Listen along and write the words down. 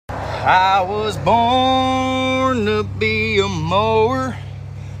I was born to be a mower,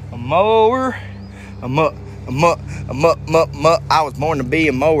 a mower, a mu, a mu, a mu, mu, mu. I was born to be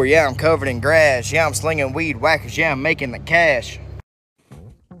a mower. Yeah, I'm covered in grass. Yeah, I'm slinging weed whackers. Yeah, I'm making the cash.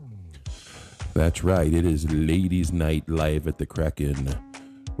 That's right. It is Ladies' Night live at the Kraken.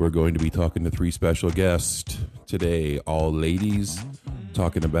 We're going to be talking to three special guests today, all ladies,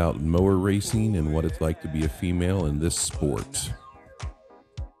 talking about mower racing and what it's like to be a female in this sport.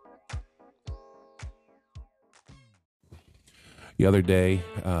 The other day,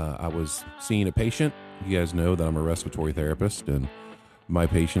 I was seeing a patient. You guys know that I'm a respiratory therapist, and my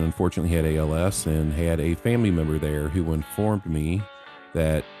patient unfortunately had ALS and had a family member there who informed me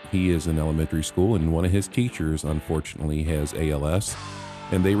that he is in elementary school and one of his teachers unfortunately has ALS,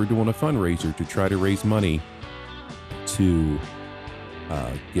 and they were doing a fundraiser to try to raise money to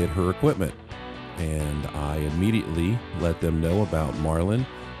get her equipment. And I immediately let them know about Marlon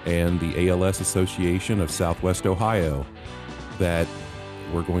and the ALS Association of Southwest Ohio, that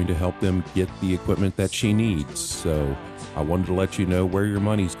we're going to help them get the equipment that she needs. So I wanted to let you know where your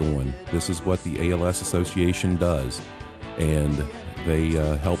money's going. This is what the ALS Association does, and they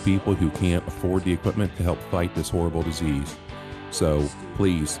help people who can't afford the equipment to help fight this horrible disease. So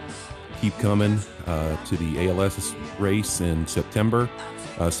please keep coming to the ALS race in September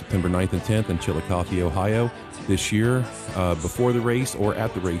 9th and 10th in Chillicothe, Ohio. This year, before the race or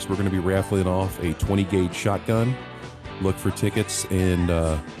at the race, we're going to be raffling off a 20 gauge shotgun. Look for tickets and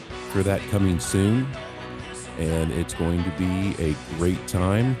for that coming soon. And it's going to be a great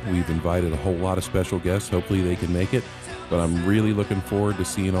time. We've invited a whole lot of special guests. Hopefully they can make it. But I'm really looking forward to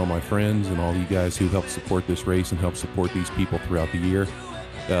seeing all my friends and all you guys who help support this race and help support these people throughout the year.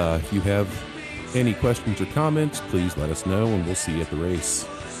 If you have any questions or comments, please let us know, and we'll see you at the race.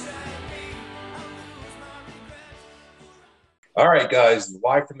 All right, guys,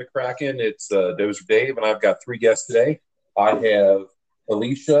 live from the Kraken. It's Dozer Dave, and I've got three guests today. I have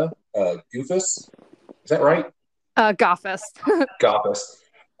Alicia Goffus. Is that right? Goffus. Goffus.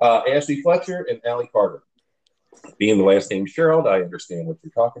 Ashley Fletcher and Allie Carter. Being the last name Cheryl, I understand what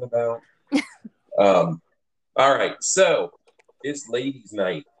you're talking about. All right, so it's Ladies'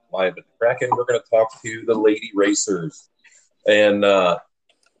 Night live at the Kraken. We're going to talk to the lady racers, and we're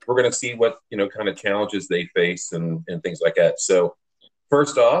going to see what kind of challenges they face and things like that. So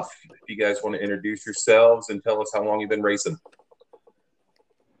first off, if you guys want to introduce yourselves and tell us how long you've been racing.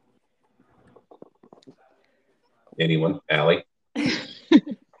 Anyone? Allie?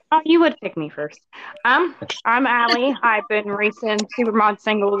 Oh, you would pick me first. I'm Allie. I've been racing Supermod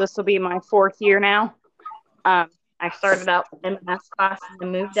single. This will be my fourth year now. I started out in the MS class and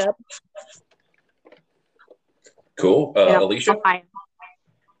then moved up. Cool. Alicia?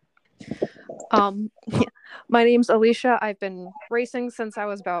 My name's Alicia. I've been racing since I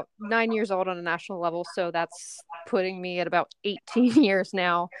was about 9 years old on a national level, so that's putting me at about 18 years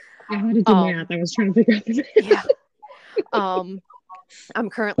now. I had to do math. I was trying to figure out the math. Yeah. I'm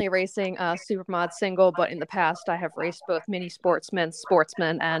currently racing Supermod single, but in the past I have raced both mini sportsman,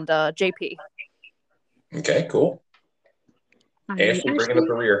 and JP. Okay, cool. Ashley, bringing up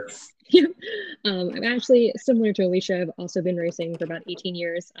the rear. Yeah. I'm actually similar to Alicia. I've also been racing for about 18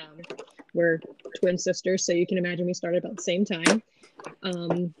 years. We're twin sisters, so you can imagine we started about the same time.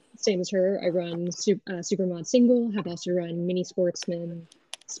 Same as her, I run Supermod single, have also run mini sportsman,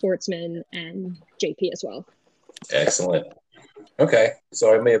 and JP as well. Excellent. Okay,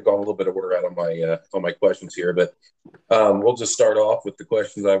 so I may have gone a little bit of order out on my questions here, but we'll just start off with the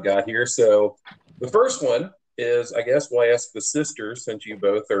questions I've got here. So the first one is, I guess we'll ask the sisters, since you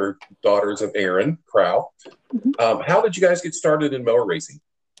both are daughters of Aaron Crow. Mm-hmm. How did you guys get started in mower racing?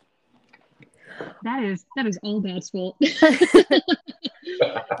 That is all Dad's fault.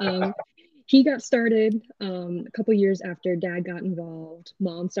 He got started a couple years after Dad got involved.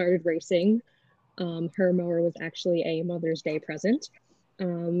 Mom started racing. Her mower was actually a Mother's Day present.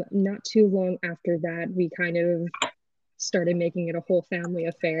 Not too long after that, we kind of started making it a whole family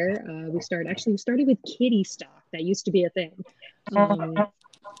affair. We started with kitty stock. That used to be a thing.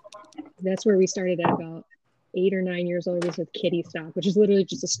 That's where we started at about 8 or 9 years old, was with kitty stock, which is literally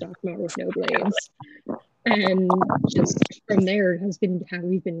just a stock mower with no blades. And just from there has been how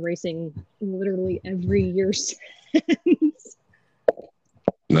we've been racing literally every year since.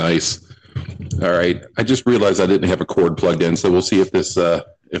 Nice. All right. I just realized I didn't have a cord plugged in, so we'll see if this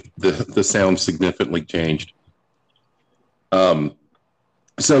if the sound significantly changed.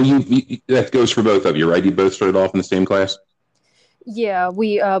 So you that goes for both of you, right? You both started off in the same class? Yeah,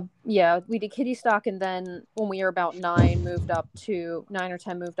 we did kitty stock, and then when we were about 9 or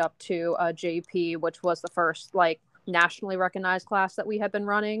 10 moved up to JP, which was the first nationally recognized class that we had been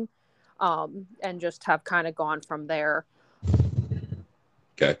running. and just have kind of gone from there.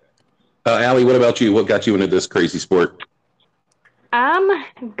 Okay. Allie, what about you? What got you into this crazy sport?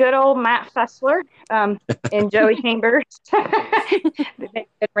 Good old Matt Fessler, and Joey Chambers. They've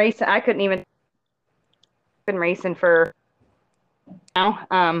been racing. I couldn't even been racing for now.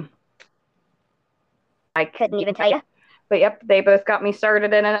 I couldn't even tell you. But yep, they both got me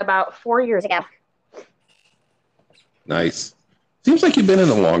started in it about 4 years ago. Nice. Seems like you've been in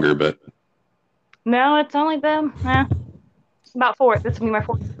it longer, but No, it's only been about 4. This will be my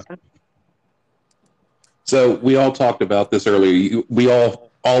 4th season. so we all talked about this earlier. We all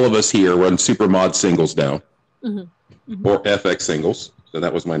of us here run Supermod singles now, or FX singles. So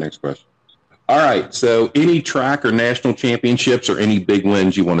that was my next question. All right. So any track or national championships or any big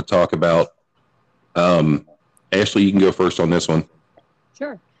wins you want to talk about? Ashley, you can go first on this one.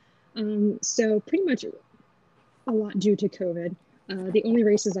 Sure. So pretty much a lot due to COVID. The only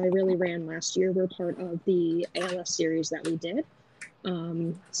races I really ran last year were part of the ALS series that we did.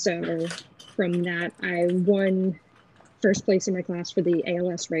 So from that, I won first place in my class for the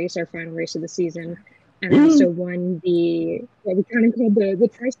ALS race, our final race of the season. And I also won what we kind of called the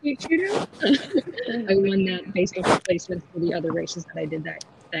tri-state shootout. I won that based off of placements for the other races that I did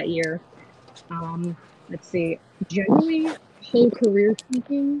that year. Let's see, generally, whole career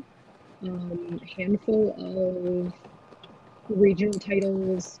speaking, handful of regional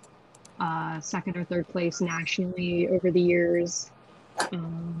titles, second or third place nationally over the years.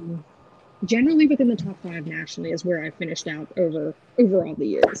 Generally within the top 5 nationally is where I finished out over all the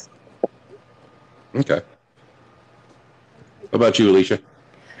years. Okay. How about you, Alicia?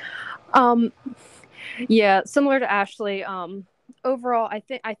 Yeah, similar to Ashley. Overall,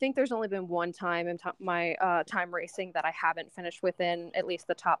 I think there's only been one time in my time racing that I haven't finished within at least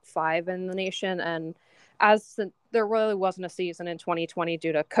the top 5 in the nation, and there really wasn't a season in 2020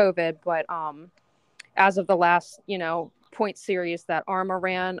 due to COVID, but as of the last point series that Arma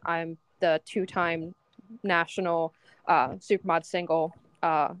ran, I'm the 2-time national Supermod single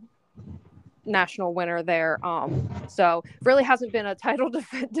national winner there. So really hasn't been a title to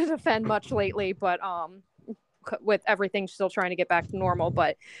defend much lately, but with everything still trying to get back to normal.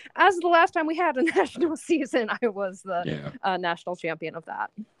 But as the last time we had a national season, I was the national champion of that.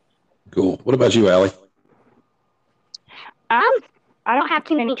 Cool. What about you, Allie? I don't have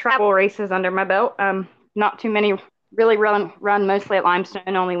too many travel races under my belt. Not too many. Really run mostly at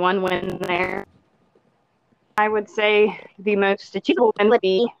Limestone. Only one win there. I would say the most achievable win would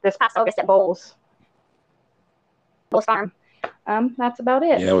be this past August at Bowles Farm. That's about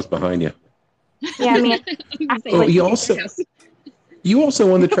it. Yeah, I was behind you. Yeah, I mean, you also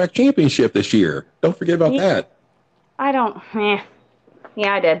won the track championship this year. Don't forget about that. I don't.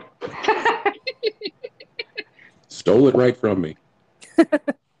 Yeah, I did. Stole it right from me.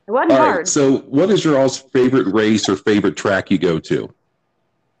 It wasn't hard. Right, so what is your all's favorite race or favorite track you go to?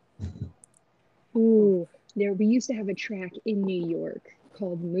 Ooh, we used to have a track in New York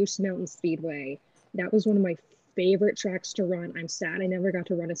called Moose Mountain Speedway. That was one of my favorite tracks to run. I'm sad I never got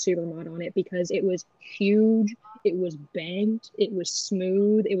to run a Supermod on it because it was huge, it was banked, it was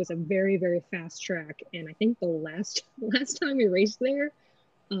smooth, it was a very, very fast track. And I think the last time we raced there,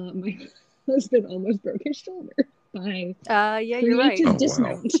 my husband almost broke his shoulder by you're right.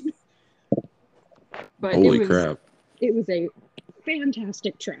 dismount. But Holy crap. It was a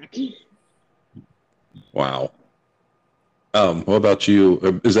fantastic track. Wow. What about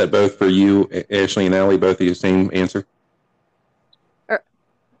you? Is that both for you, Ashley and Allie? Both of you same answer?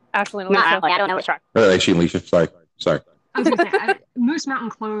 Ashley and Alicia. I don't know which track. Actually, Alicia. Sorry. I was gonna say, Moose Mountain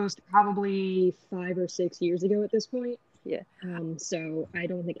closed probably 5 or 6 years ago at this point. Yeah. So I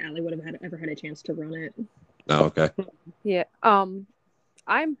don't think Allie would have ever had a chance to run it. Oh, okay. Yeah. I'm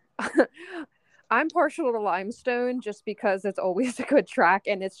I'm partial to Limestone just because it's always a good track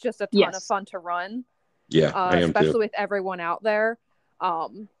and it's just a ton of fun to run. Yeah, I am especially too. with everyone out there.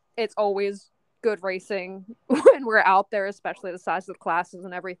 It's always good racing when we're out there, especially the size of the classes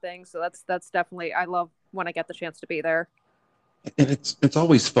and everything. So that's definitely, I love when I get the chance to be there. And it's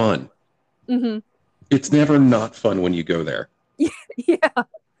always fun. Mm-hmm. It's never not fun when you go there. Yeah.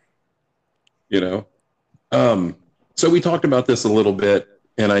 So we talked about this a little bit,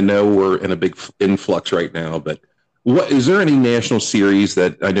 and I know we're in a big influx right now, but is there any national series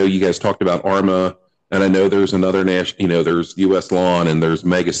that I know you guys talked about Arma, and I know there's another national, there's US Lawn and there's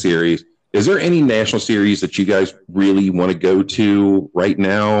Mega Series. Is there any national series that you guys really want to go to right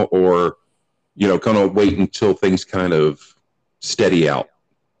now, or, kind of wait until things kind of steady out?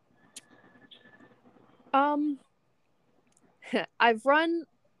 I've run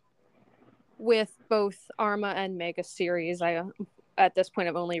with both Arma and Mega Series. at this point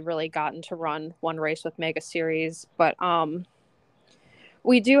I've only really gotten to run one race with Mega Series, but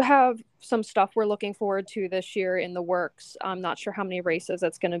we do have some stuff we're looking forward to this year in the works. I'm not sure how many races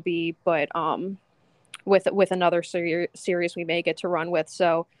it's going to be, but with another series we may get to run with.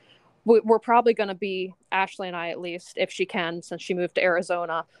 So we're probably going to be, Ashley and I at least, if she can, since she moved to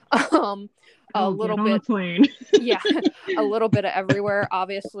Arizona, a little bit plane. yeah, a little bit of everywhere.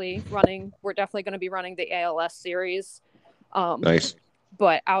 Obviously, we're definitely going to be running the ALS series. Nice.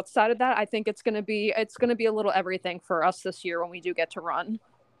 But outside of that, I think it's going to be a little everything for us this year when we do get to run.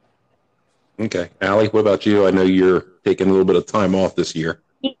 Okay. Allie, what about you? I know you're taking a little bit of time off this year.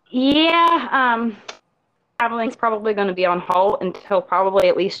 Yeah, traveling's probably going to be on hold until probably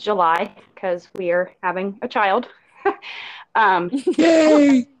at least July because we are having a child.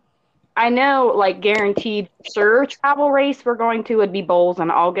 Yay! I know, like, guaranteed sure travel race we're going to would be bowls in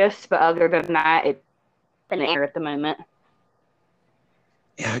August, but other than that, it's in the air at the moment.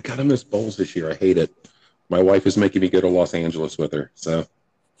 Yeah, I gotta miss bowls this year. I hate it. My wife is making me go to Los Angeles with her. So.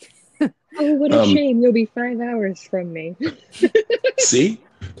 Oh, what a shame! You'll be 5 hours from me. See.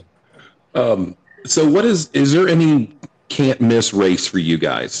 So, is there any can't miss race for you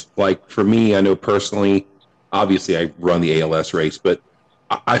guys? Like for me, I know personally, obviously, I run the ALS race, but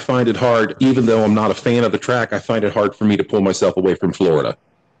I find it hard, even though I'm not a fan of the track. I find it hard for me to pull myself away from Florida.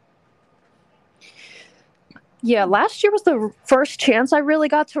 Yeah, last year was the first chance I really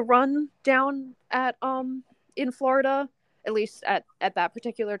got to run down at in Florida, at least at that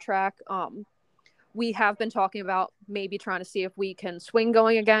particular track. We have been talking about maybe trying to see if we can swing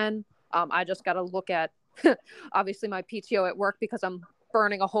going again. I just got to look at obviously my PTO at work because I'm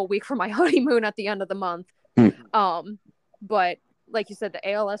burning a whole week for my honeymoon at the end of the month. But like you said, the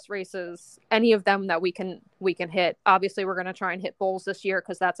ALS races, any of them that we can hit. Obviously, we're going to try and hit bowls this year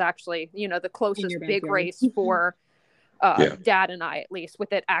because that's actually, the closest big race for Dad and I, at least,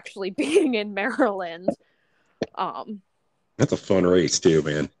 with it actually being in Maryland. That's a fun race too,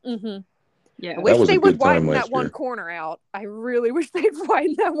 man. Mm-hmm. Yeah, I wish they would widen that one corner out. I really wish they'd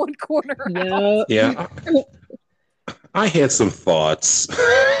widen that one corner out. Yeah. I had some thoughts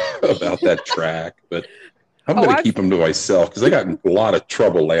about that track, but I'm going to keep them to myself because I got in a lot of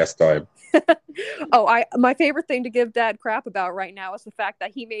trouble last time. My favorite thing to give Dad crap about right now is the fact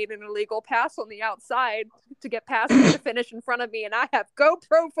that he made an illegal pass on the outside to get past me to finish in front of me, and I have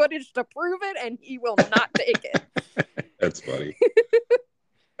GoPro footage to prove it, and he will not take it. That's funny.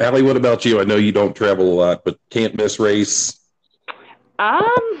 Allie, what about you? I know you don't travel a lot, but can't miss race.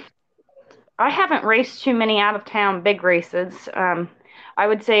 I haven't raced too many out of town big races. I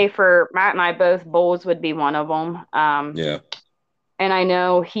would say for Matt and I both, bowls would be one of them. Yeah. And I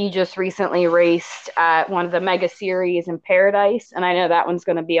know he just recently raced at one of the mega series in Paradise, and I know that one's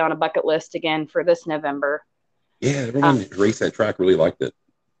going to be on a bucket list again for this November. Yeah, everyone who raced that track really liked it.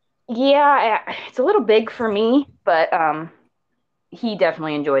 Yeah, it's a little big for me, but he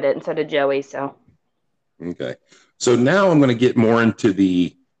definitely enjoyed it, and so did Joey. So. Okay. So now I'm going to get more into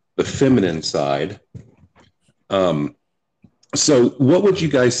the feminine side. So what would you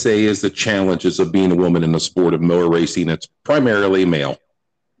guys say is the challenges of being a woman in the sport of mower racing? It's primarily male.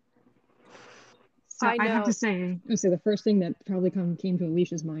 So I have to say, the first thing that probably came to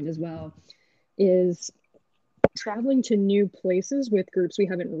Alicia's mind as well is traveling to new places with groups we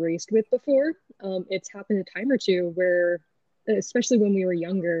haven't raced with before. It's happened a time or two where, especially when we were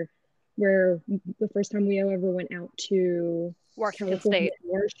younger, where the first time we ever went out to Washington State,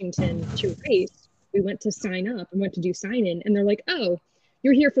 Washington to race, we went to sign up and went to do sign in, and they're like, "Oh,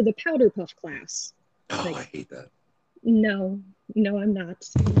 you're here for the powder puff class." Oh, like, I hate that. No, I'm not.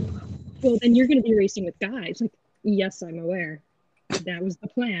 Well, then you're going to be racing with guys. Like, yes, I'm aware. That was the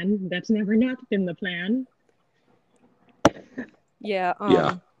plan. That's never not been the plan. Yeah.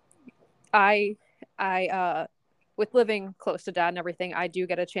 I with living close to Dad and everything, I do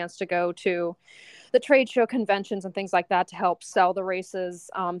get a chance to go to the trade show conventions and things like that to help sell the races.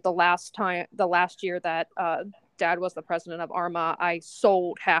 The last year that Dad was the president of ARMA, I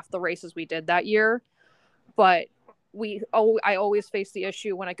sold half the races we did that year. But I always face the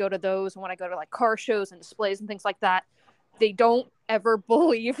issue when I go to those and when I go to like car shows and displays and things like that. They don't ever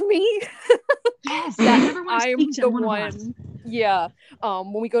believe me. Yes, that I'm the one. Yeah.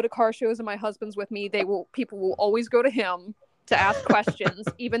 When we go to car shows and my husband's with me, people will always go to him to ask questions,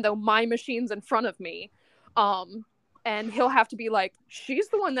 even though my machine's in front of me. And he'll have to be like, she's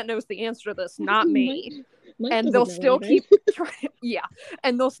the one that knows the answer to this, not me. And they'll still keep trying. Yeah.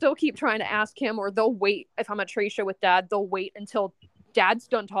 And they'll still keep trying to ask him, or they'll wait. If I'm at a trade show with Dad, they'll wait until Dad's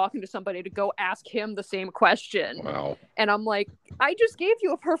done talking to somebody to go ask him the same question. Wow. And I'm like, I just gave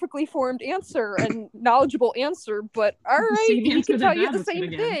you a perfectly formed answer and knowledgeable answer, but all right, he can tell you the same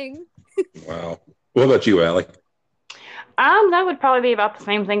thing. Wow. What about you, Allie? That would probably be about the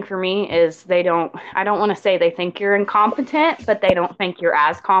same thing for me. Is I don't want to say they think you're incompetent, but they don't think you're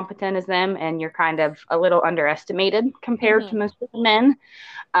as competent as them, and you're kind of a little underestimated compared to most of the men.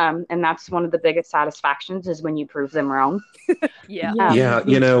 And that's one of the biggest satisfactions is when you prove them wrong. Yeah,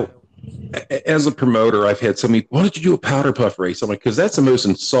 you know, as a promoter, I've had so many, why don't you do a powder puff race? I'm like, because that's the most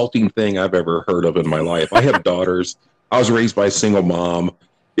insulting thing I've ever heard of in my life. I have daughters. I was raised by a single mom.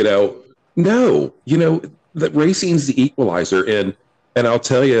 You know, no, you know, that racing is the equalizer. And I'll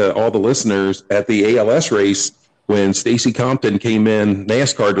tell you, all the listeners, at the ALS race, when Stacy Compton came in,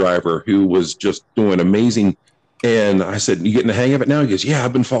 NASCAR driver, who was just doing amazing. And I said, you getting the hang of it now? He goes, yeah,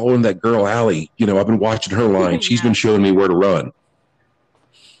 I've been following that girl, Allie. You know, I've been watching her line. She's been showing me where to run.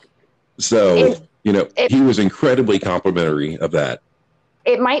 So, you know, he was incredibly complimentary of that.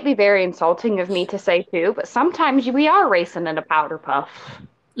 It might be very insulting of me to say too, but sometimes we are racing in a powder puff.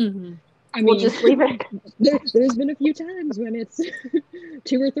 Mm-hmm. We'll just leave it. There's been a few times when it's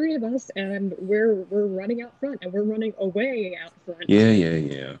 2 or 3 of us, and we're running out front, and we're running away out front.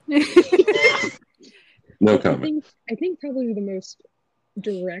 Yeah. No comment. I think probably the most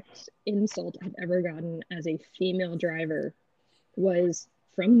direct insult I've ever gotten as a female driver was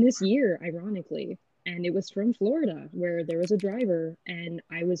from this year, ironically, and it was from Florida, where there was a driver, and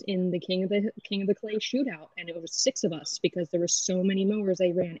I was in the King of the Clay shootout, and it was 6 of us because there were so many mowers.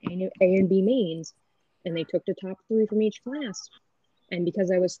 They ran A and B mains, and they took the top 3 from each class. And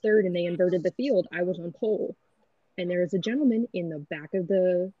because I was third and they inverted the field, I was on pole. And there was a gentleman in the back of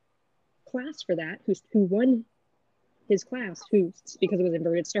the class for that who won his class, who, because it was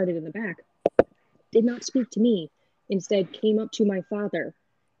inverted, started in the back, did not speak to me. Instead came up to my father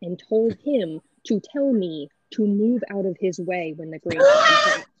and told him to tell me to move out of his way when the green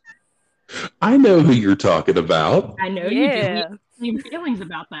flag dropped. I know who you're talking about. I know you do. Same feelings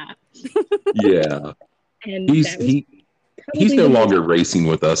about that. Yeah. And he's no longer racing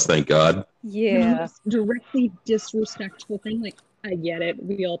with us, thank God. Yeah. Directly disrespectful thing. Like, I get it.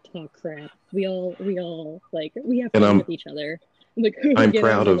 We all talk crap. We all like, we have fun with each other. Like, I'm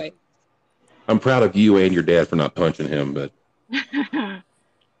proud of you and your dad for not punching him, but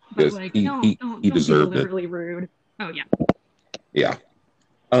like, he deserved it. Really rude. Oh yeah. Yeah.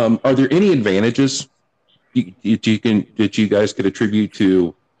 Are there any advantages that you guys could attribute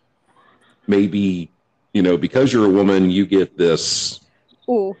to? Maybe, you know, because you're a woman, you get this.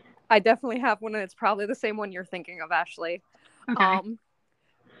 Oh, I definitely have one, and it's probably the same one you're thinking of, Ashley. Okay.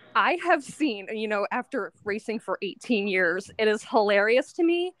 I have seen, you know, after racing for 18 years, it is hilarious to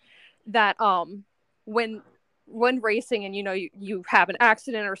me that when racing and, you know, you have an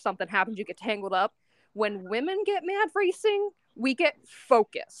accident or something happens, you get tangled up. When women get mad racing, we get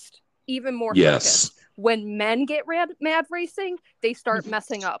focused, even more focused. When men get mad racing, they start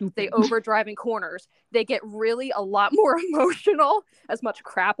messing up. They overdrive in corners. They get really a lot more emotional, as much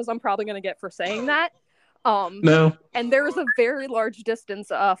crap as I'm probably going to get for saying that. No. And there is a very large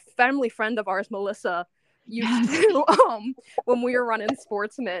distance. A family friend of ours, Melissa, used to, when we were running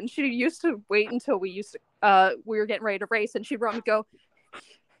Sportsman, she used to wait until we were getting ready to race, and she'd run and go,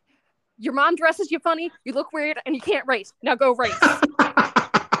 your mom dresses you funny, you look weird, and you can't race. Now go race.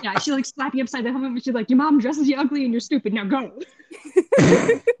 Yeah, she like slap you upside the helmet, but she's like, your mom dresses you ugly and you're stupid. Now go.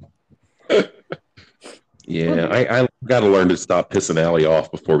 Yeah, I got to learn to stop pissing Allie off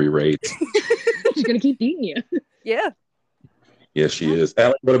before we race. She's gonna keep beating you. Yeah. Yes, she is.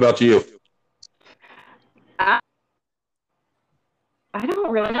 Allie, what about you? I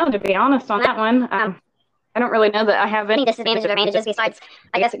don't really know, to be honest, on that one. I don't really know that I have any disadvantages or advantages besides,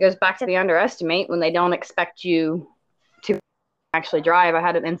 I guess it goes back to the underestimate when they don't expect you to actually drive. I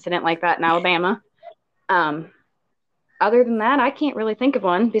had an incident like that in Alabama. Other than that, I can't really think of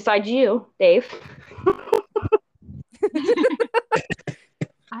one besides you, Dave.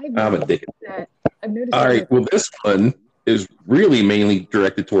 I'm a dick. All right. Well, this one is really mainly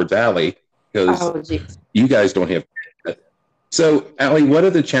directed towards Allie because you guys don't have. So, Allie, what are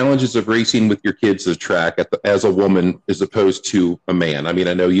the challenges of racing with your kids as track as a woman as opposed to a man? I mean,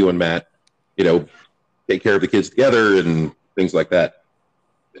 I know you and Matt, you know, take care of the kids together and things like that.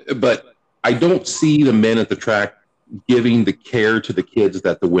 But I don't see the men at the track giving the care to the kids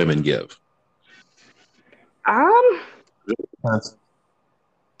that the women give. I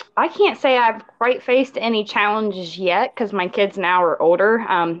can't say I've quite faced any challenges yet because my kids now are older.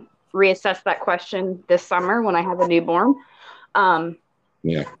 Reassess that question this summer when I have a newborn.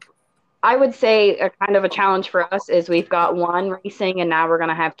 Yeah. I would say a kind of a challenge for us is we've got one racing and now we're going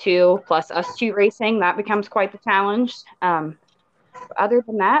to have two plus us two racing. That becomes quite the challenge. Other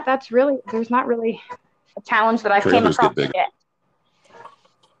than that, there's not really a challenge that I've came Trailers across get big. yet.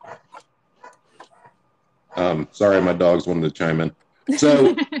 Sorry, my dogs wanted to chime in.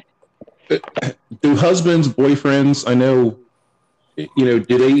 So, do husbands, boyfriends? I know,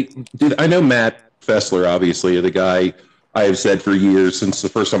 did I know Matt Fessler? Obviously, the guy I have said for years since the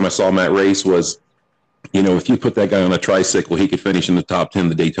first time I saw Matt race was, if you put that guy on a tricycle, he could finish in the top 10 of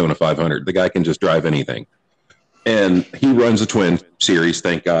the Daytona 500. The guy can just drive anything, and he runs a twin series.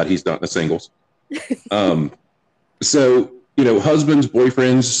 Thank God he's not in the singles. So, husbands,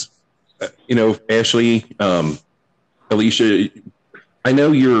 boyfriends, Ashley, Alicia, I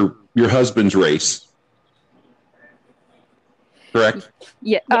know your husband's race, correct?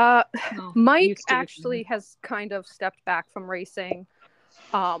 Yeah. Mike actually has kind of stepped back from racing.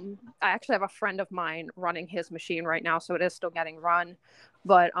 I actually have a friend of mine running his machine right now, so it is still getting run.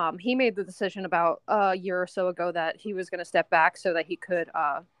 But he made the decision about a year or so ago that he was going to step back so that he could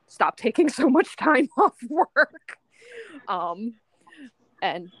stop taking so much time off work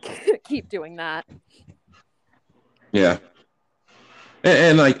and keep doing that. Yeah.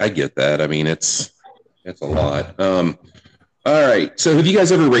 And I get that. I mean, it's a lot. All right. So have you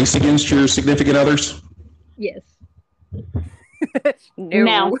guys ever raced against your significant others? Yes.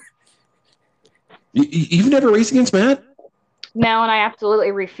 No. You've never raced against Matt? No, and I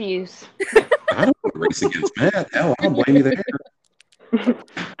absolutely refuse. I don't want to race against Matt. Hell, I'll blame you there.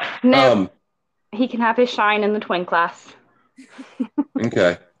 No, he can have his shine in the twin class.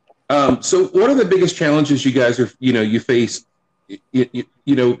 Okay. So what are the biggest challenges you guys are, you face,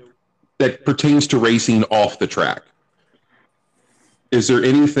 that pertains to racing off the track? Is there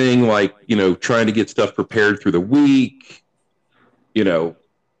anything like, trying to get stuff prepared through the week,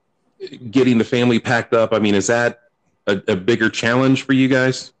 getting the family packed up? I mean, is that a bigger challenge for you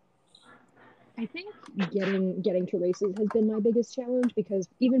guys? I think getting to races has been my biggest challenge, because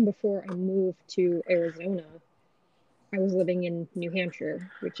even before I moved to Arizona, I was living in New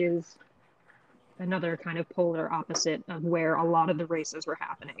Hampshire, which is another kind of polar opposite of where a lot of the races were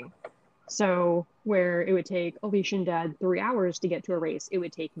happening. So where it would take Alicia and Dad 3 hours to get to a race, it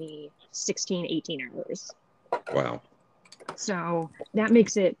would take me 16, 18 hours. Wow. So that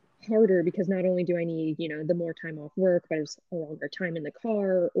makes it harder, because not only do I need, the more time off work, but it's a longer time in the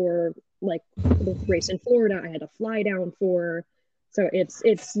car, or like the race in Florida, I had to fly down for. So it's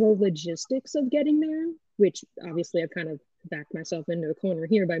the logistics of getting there, which obviously I've kind of backed myself into a corner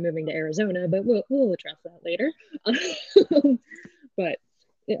here by moving to Arizona, but we'll address that later. But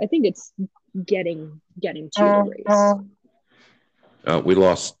I think it's getting to the race. We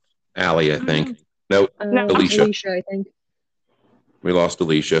lost Allie, I think. No, Alicia. Alicia, I think. We lost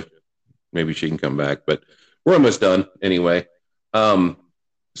Alicia. Maybe she can come back, but we're almost done anyway. So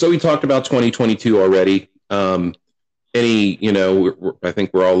we talked about 2022 already. I think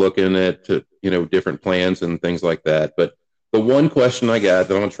we're all looking at, different plans and things like that. But the one question I got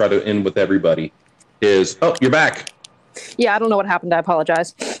that I'm going to try to end with everybody is, oh, you're back. Yeah, I don't know what happened. I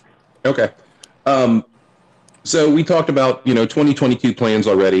apologize. Okay. So we talked about, 2022 plans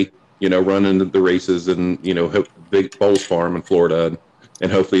already, running the races and, Big Bowls Farm in Florida.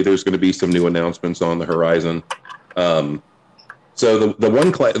 And hopefully there's going to be some new announcements on the horizon. So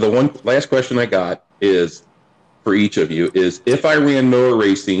the one last question I got is for each of you is, if I ran mower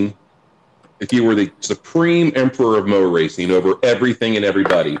racing, if you were the supreme emperor of mower racing over everything and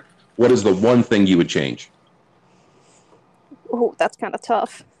everybody, what is the one thing you would change? Oh, that's kind of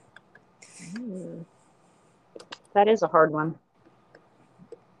tough. That is a hard one.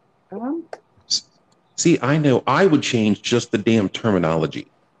 See, I know I would change just the damn terminology.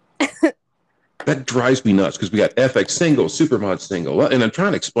 That drives me nuts, because we got FX single, Supermod single, and I'm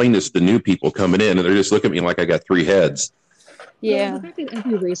trying to explain this to new people coming in, and they're just looking at me like I got 3 heads. Yeah. Well, the fact that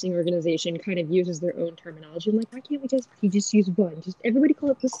every racing organization kind of uses their own terminology, I'm like, why can't we just use one? Just everybody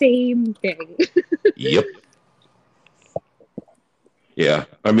call it the same thing. Yep. Yeah,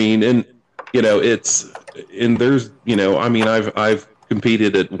 I mean, and there's, I've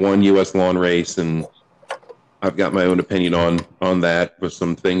competed at one U.S. lawn race, and I've got my own opinion on that with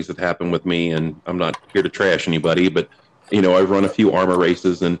some things that happened with me, and I'm not here to trash anybody, but I've run a few ARMA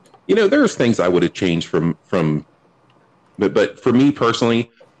races, and there's things I would have changed but for me personally,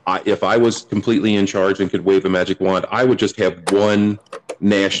 if I was completely in charge and could wave a magic wand, I would just have one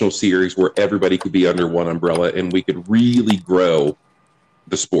national series where everybody could be under one umbrella and we could really grow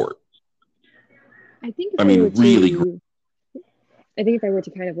the sport. I think if I were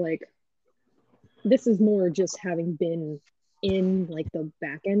to kind of like, this is more just having been in like the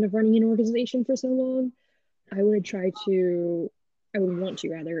back end of running an organization for so long, I would want to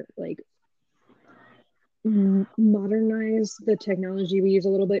rather like modernize the technology we use a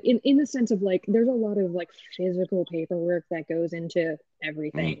little bit in the sense of like there's a lot of like physical paperwork that goes into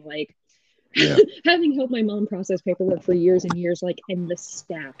everything. Like having helped my mom process paperwork for years and years, like, and the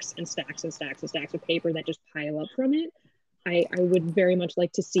stacks and stacks and stacks and stacks of paper that just pile up from it, I would very much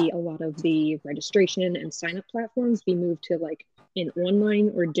like to see a lot of the registration and sign up platforms be moved to like an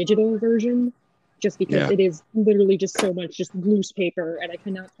online or digital version, just because it is literally just so much just loose paper. And I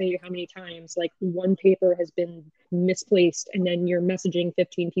cannot tell you how many times like one paper has been misplaced and then you're messaging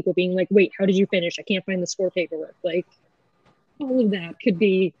 15 people being like, wait, how did you finish? I can't find the score paperwork. Like all of that could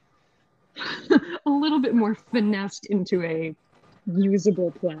be a little bit more finessed into a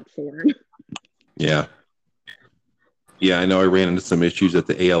usable platform. Yeah. Yeah, I know I ran into some issues at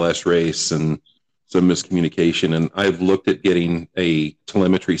the ALS race and some miscommunication, and I've looked at getting a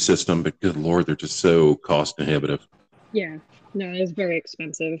telemetry system, but good Lord, they're just so cost inhibitive. Yeah, no, it's very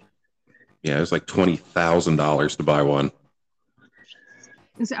expensive. Yeah, it's like $20,000 to buy one.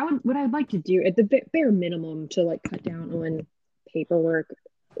 And so what I'd like to do at the bare minimum to like cut down on paperwork,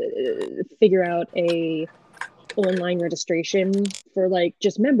 figure out a online registration for like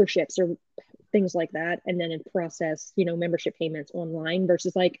just memberships or things like that, and then process, membership payments online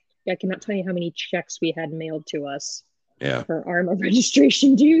versus like, I cannot tell you how many checks we had mailed to us for ARMA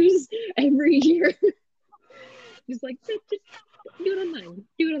registration dues every year. Just like, just do it online.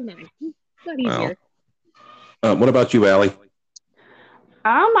 It's not easier. What about you, Allie?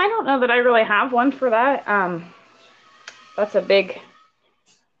 I don't know that I really have one for that. That's a big,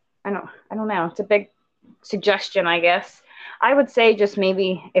 I don't know. It's a big suggestion, I guess. I would say just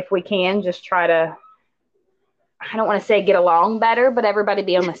maybe if we can just try to, I don't want to say get along better, but everybody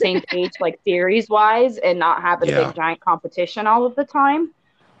be on the same page, like series wise, and not have a big giant competition all of the time.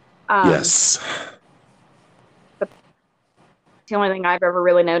 Yes. The only thing I've ever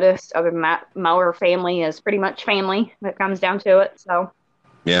really noticed other than that, mower family is pretty much family when it comes down to it. So.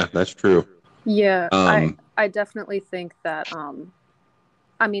 Yeah, that's true. Yeah. I definitely think that,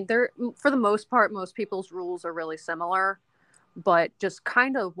 I mean, for the most part, most people's rules are really similar, but just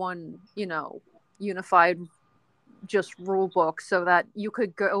kind of one, unified just rule book so that you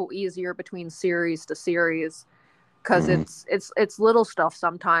could go easier between series to series, because it's little stuff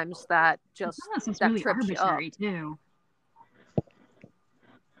sometimes that just that really trips you up. Too.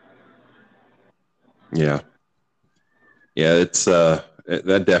 Yeah, it's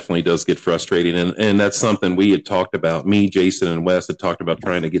that definitely does get frustrating, and that's something we had talked about. Me, Jason, and Wes had talked about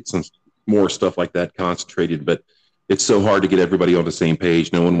trying to get some more stuff like that concentrated, but it's so hard to get everybody on the same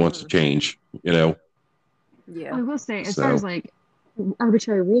page. No one wants to change, Yeah. I will say, as far as like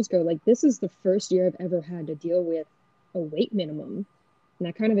arbitrary rules go, like this is the first year I've ever had to deal with a weight minimum. And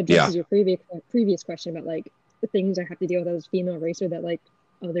that kind of addresses your previous question about like the things I have to deal with as a female racer that like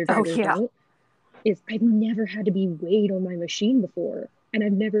other drivers don't. I've never had to be weighed on my machine before. And I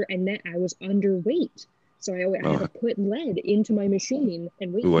was underweight. So I had to put lead into my machine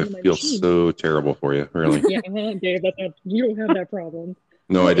and weight into my machine. I feel so terrible for you, really. Yeah, Dave, you don't have that problem.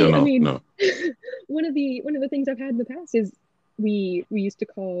 No, I don't know. No. One of the things I've had in the past is we used to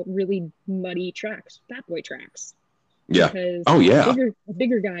call really muddy tracks fat boy tracks. Yeah. Because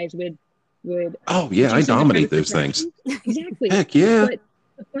bigger guys would. Oh yeah, I dominate those things. Exactly. Heck yeah. But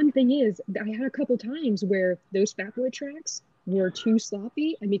the fun thing is, I had a couple times where those fat boy tracks were too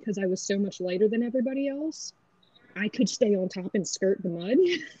sloppy, and because I was so much lighter than everybody else, I could stay on top and skirt the mud.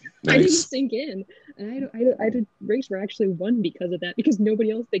 Nice. I didn't sink in. And I did race where I actually won because of that, because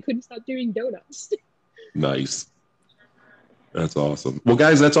nobody else, they couldn't stop doing donuts. Nice. That's awesome. Well,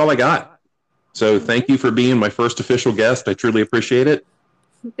 guys, that's all I got. So thank you for being my first official guest. I truly appreciate it.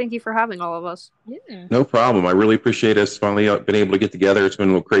 Thank you for having all of us. Yeah. No problem. I really appreciate us finally been able to get together. It's been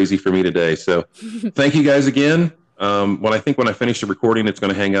a little crazy for me today. So thank you guys again. When I finish the recording, it's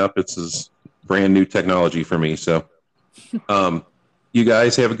going to hang up. This is brand new technology for me. So you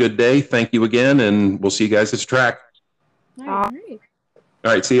guys have a good day. Thank you again. And we'll see you guys at the track. All right.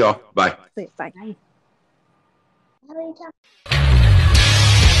 All right. See y'all. Bye. Bye.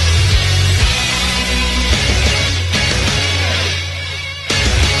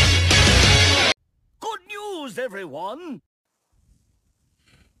 Good news, everyone.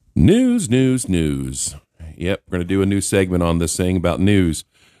 News. Yep, we're going to do a new segment on this thing about news.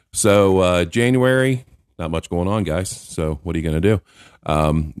 So January, not much going on, guys. So what are you going to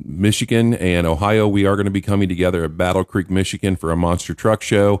do? Michigan and Ohio, we are going to be coming together at Battle Creek, Michigan for a monster truck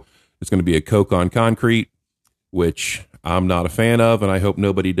show. It's going to be a Coke on concrete, which I'm not a fan of, and I hope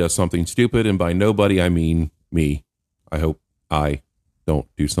nobody does something stupid. And by nobody, I mean me. I hope I don't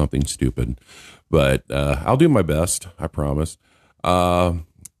do something stupid. But I'll do my best, I promise.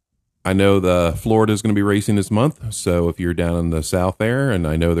 I know the Florida is going to be racing this month, so if you're down in the south there, and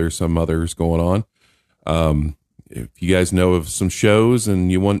I know there's some others going on, if you guys know of some shows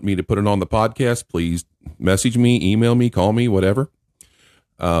and you want me to put it on the podcast, please message me, email me, call me, whatever.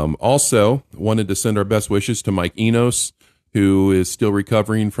 Also, wanted to send our best wishes to Mike Enos, who is still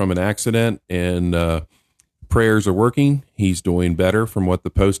recovering from an accident, and prayers are working. He's doing better from what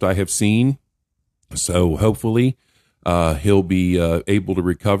the post I have seen. So hopefully he'll be able to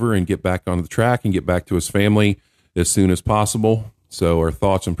recover and get back on the track and get back to his family as soon as possible. So our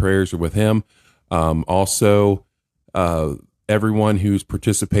thoughts and prayers are with him. Also, everyone who's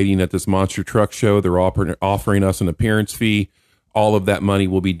participating at this monster truck show, they're offering us an appearance fee. All of that money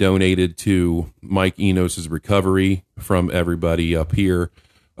will be donated to Mike Enos's recovery from everybody up here.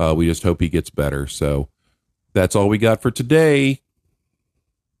 We just hope he gets better. So that's all we got for today.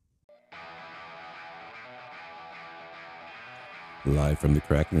 Live from the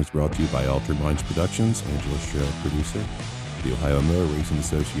Kraken is brought to you by Altered Minds Productions, Angela Sherrill, producer, the Ohio Motor Racing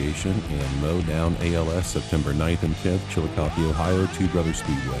Association, and Mow Down ALS, September 9th and 10th, Chillicothe, Ohio, Two Brothers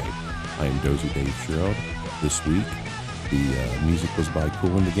Speedway. I am Dozy Dave Sherrill. This week, the music was by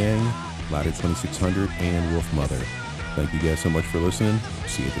Cool and the Gang, Ladder 2600, and Wolf Mother. Thank you guys so much for listening.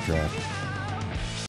 See you at the track.